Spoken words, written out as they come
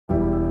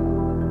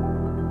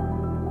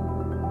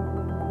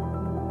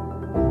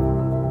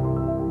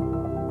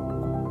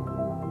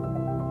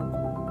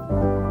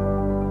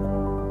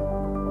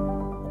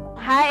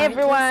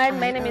everyone,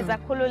 my name is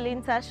Akulu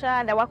Lintasha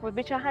and I work with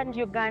Buchicha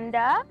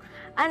Uganda,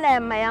 and I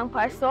am a young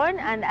person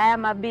and I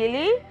am a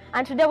Billy,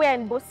 and today we are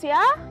in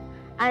Busia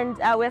and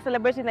we are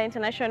celebrating the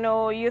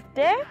International Youth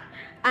Day,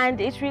 and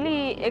it's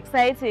really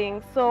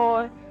exciting.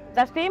 So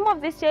the theme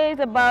of this year is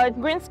about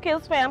green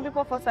skills for young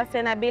people for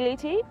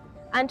sustainability.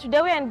 And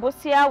today we are in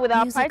Busia with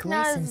our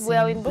partners. We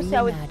are in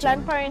Busia with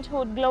Planned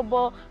Parenthood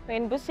Global, we're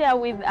in Busia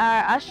with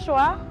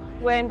Ashwa,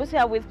 we're in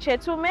Busia with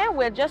Chetume.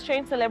 We're just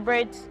trying to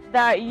celebrate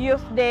the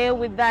Youth Day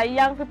with the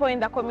young people in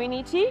the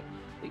community,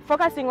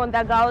 focusing on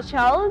the girl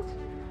child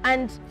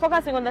and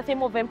focusing on the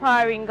theme of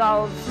empowering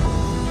girls.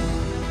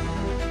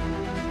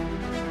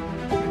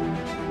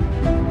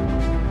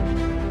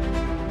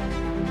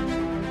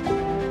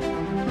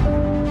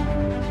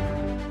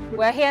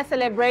 We're here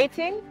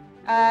celebrating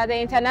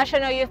the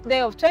International Youth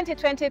Day of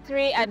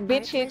 2023 at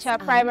Buchicha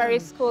Primary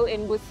School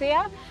in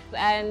Busia.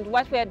 And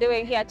what we are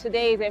doing here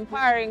today is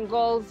empowering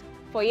girls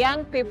for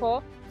young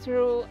people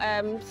through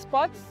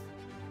sports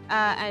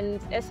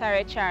and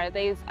SRHR.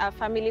 There is a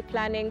family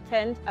planning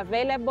tent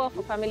available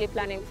for family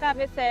planning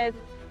services.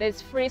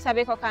 There's free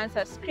cervical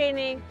cancer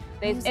screening.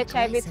 There's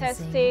HIV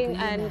testing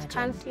and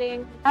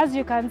counseling. As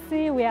you can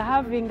see, we are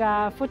having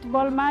a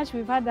football match.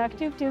 We've had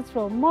activities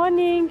from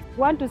morning. We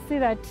want to see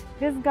that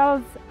these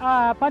girls,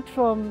 apart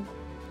from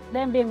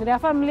them being with their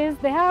families,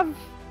 they have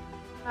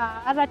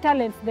other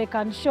talents they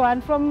can show.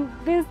 And from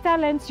these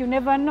talents, you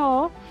never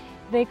know,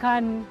 they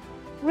can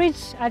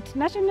reach at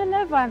national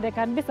level and they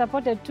can be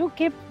supported to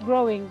keep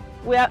growing.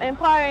 We are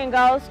empowering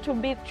girls to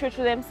be true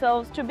to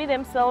themselves, to be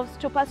themselves,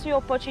 to pursue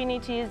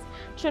opportunities,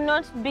 to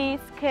not be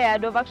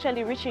scared of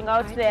actually reaching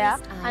out there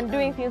and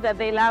doing things that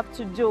they love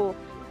to do.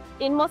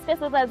 In most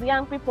cases, as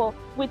young people,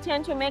 we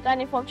tend to make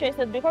uninformed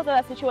choices because of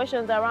the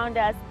situations around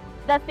us,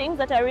 the things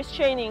that are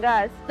restraining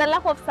us, the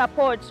lack of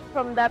support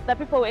from the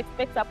people we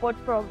expect support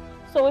from.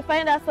 So we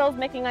find ourselves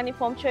making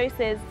uninformed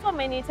choices so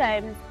many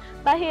times.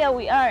 But here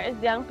we are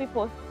as young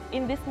people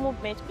in this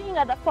movement, being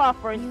at the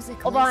forefront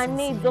of our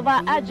needs, of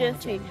our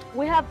urgency.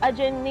 We have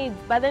urgent needs,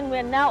 but then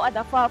we're now at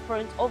the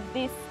forefront of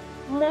this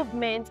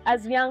movement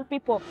as young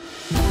people.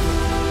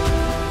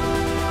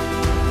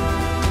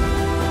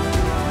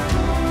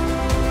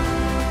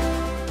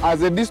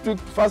 As a district,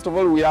 first of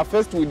all, we are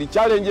faced with the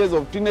challenges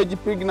of teenage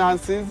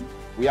pregnancies.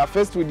 We are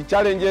faced with the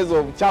challenges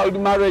of child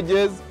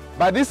marriages.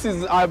 But this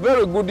is a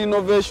very good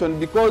innovation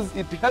because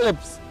it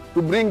helps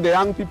to bring the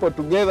young people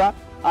together.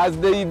 As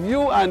they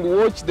view and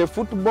watch the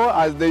football,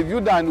 as they view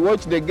and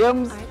watch the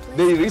games,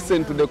 they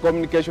listen to the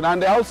communication.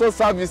 And also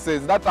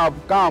services that have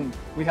come.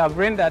 We have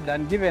rendered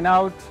and given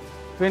out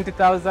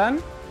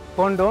 20,000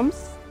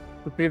 condoms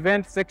to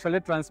prevent sexually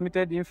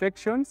transmitted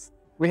infections.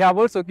 We have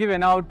also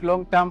given out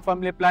long-term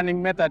family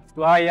planning methods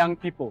to our young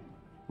people.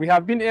 We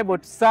have been able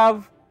to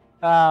serve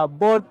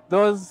both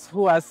those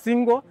who are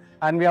single,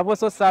 and we have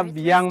also served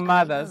the young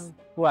mothers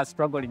who are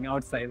struggling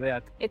outside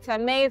there. It's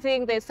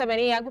amazing. There's so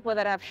many young people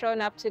that have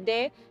shown up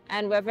today,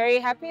 and we're very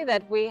happy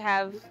that we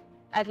have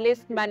at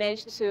least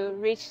managed to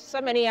reach so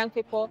many young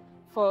people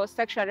for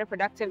sexual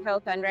reproductive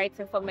health and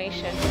rights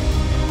information.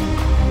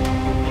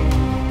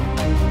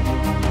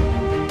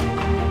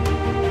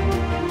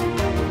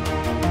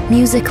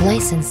 Music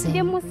licensing.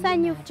 Ndi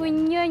musanyufu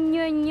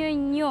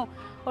nnyo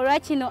olwa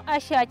kino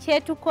Asha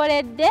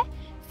kyetukoledde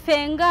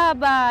ffe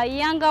ng'aba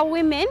younger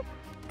women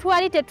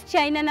twali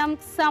tetukyalina na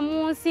mukisa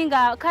mu nsi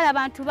nga kale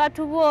abantu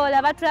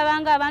batuboola batulaba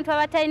ng'abantu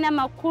abatalina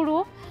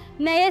makulu,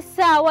 naye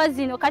essaawa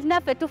zino kati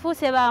naffe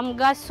tufuuse ba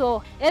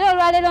mugaso. Era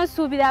olwaleero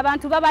nsuubira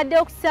abantu babadde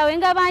okusaawe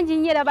nga bangi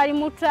nnyo era bali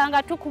mu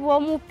ttanga tukuba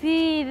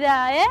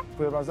omupiira.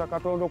 Twebaza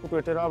Katonda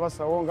okutwetera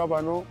abasawo nga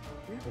bano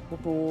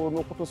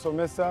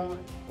okutusomesa,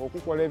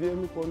 okukola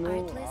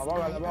ebyemikono,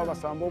 abawala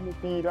babasamba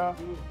omupiira,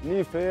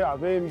 nife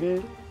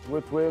abembi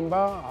bwe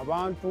twemba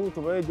abantu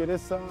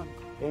tubayegeresa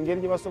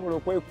engeri gye basobola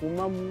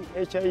okwekuuma mu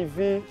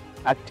HIV.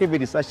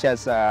 Activities such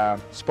as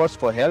sports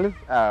for health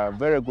are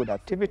very good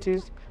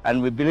activities,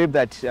 and we believe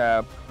that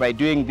by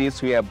doing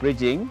this we are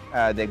bridging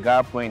the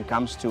gap when it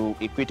comes to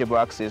equitable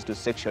access to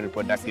sexual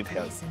reproductive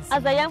health.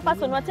 As a young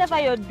person, whatever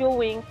you're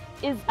doing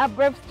is a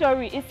brave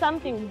story, is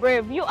something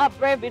brave. You are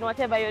brave in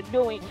whatever you're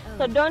doing.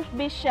 So don't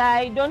be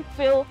shy, don't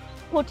feel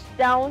put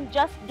down,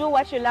 just do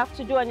what you love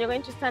to do and you're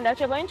going to stand out,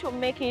 you're going to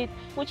make it.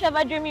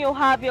 Whichever dream you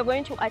have, you're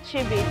going to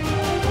achieve it.